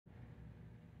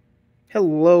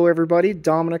Hello everybody,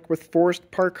 Dominic with Forest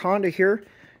Park Honda here.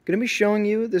 Going to be showing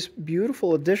you this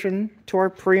beautiful addition to our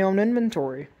pre-owned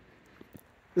inventory.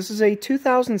 This is a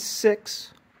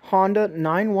 2006 Honda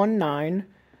 919,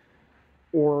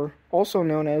 or also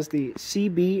known as the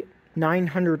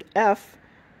CB900F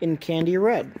in candy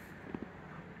red.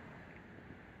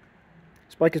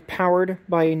 This bike is powered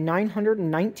by a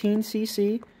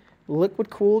 919cc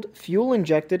liquid-cooled,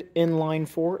 fuel-injected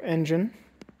inline-4 engine.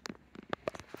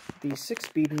 The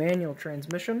 6-speed manual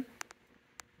transmission.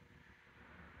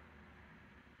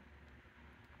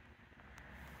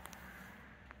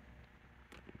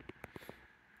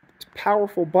 This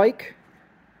powerful bike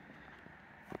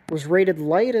was rated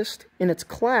lightest in its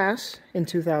class in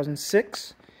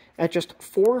 2006 at just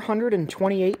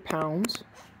 428 pounds.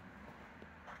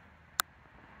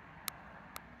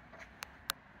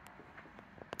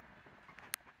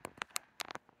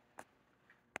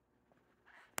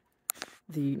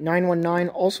 The 919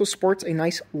 also sports a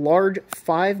nice large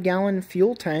 5-gallon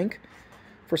fuel tank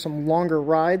for some longer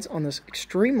rides on this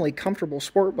extremely comfortable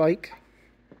sport bike.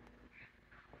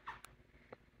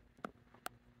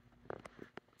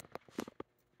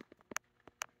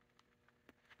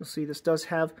 You'll see this does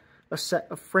have a set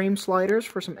of frame sliders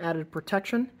for some added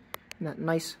protection, and that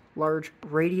nice large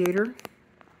radiator.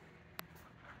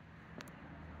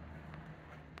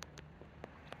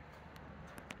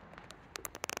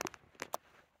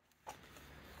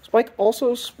 This bike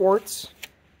also sports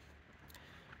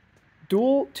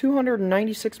dual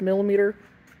 296mm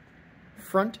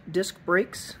front disc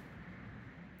brakes,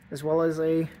 as well as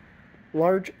a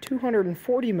large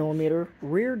 240mm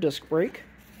rear disc brake.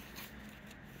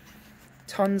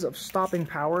 Tons of stopping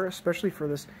power, especially for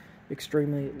this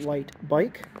extremely light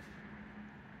bike.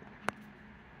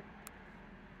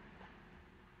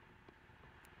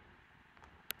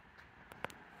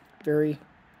 Very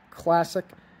classic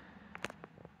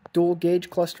dual gauge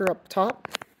cluster up top.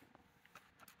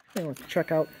 And let's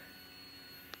check out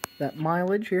that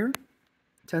mileage here.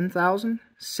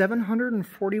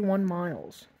 10,741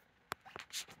 miles.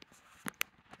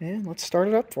 And let's start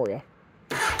it up for you.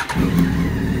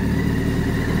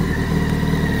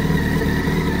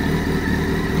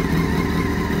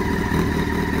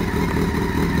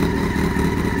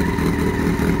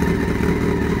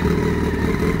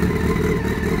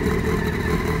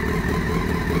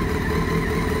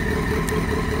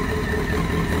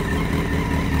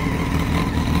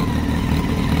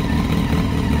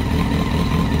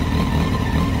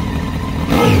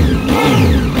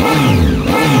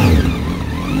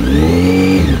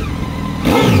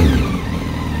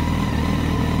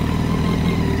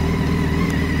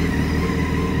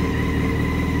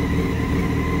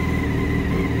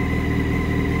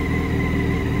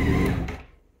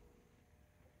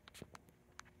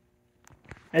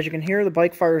 As you can hear, the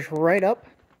bike fires right up.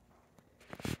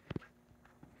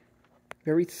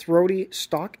 Very throaty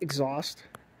stock exhaust.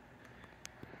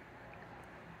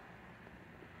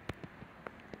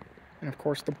 And of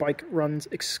course the bike runs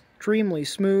extremely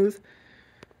smooth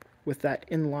with that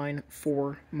inline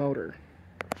 4 motor.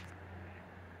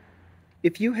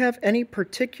 If you have any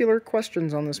particular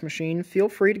questions on this machine, feel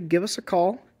free to give us a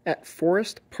call at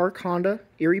Forest Park Honda,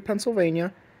 Erie,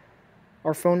 Pennsylvania.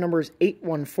 Our phone number is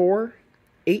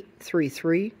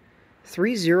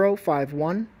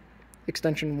 814-833-3051,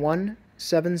 extension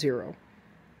 170.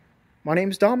 My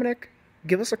name's Dominic.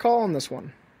 Give us a call on this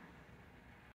one.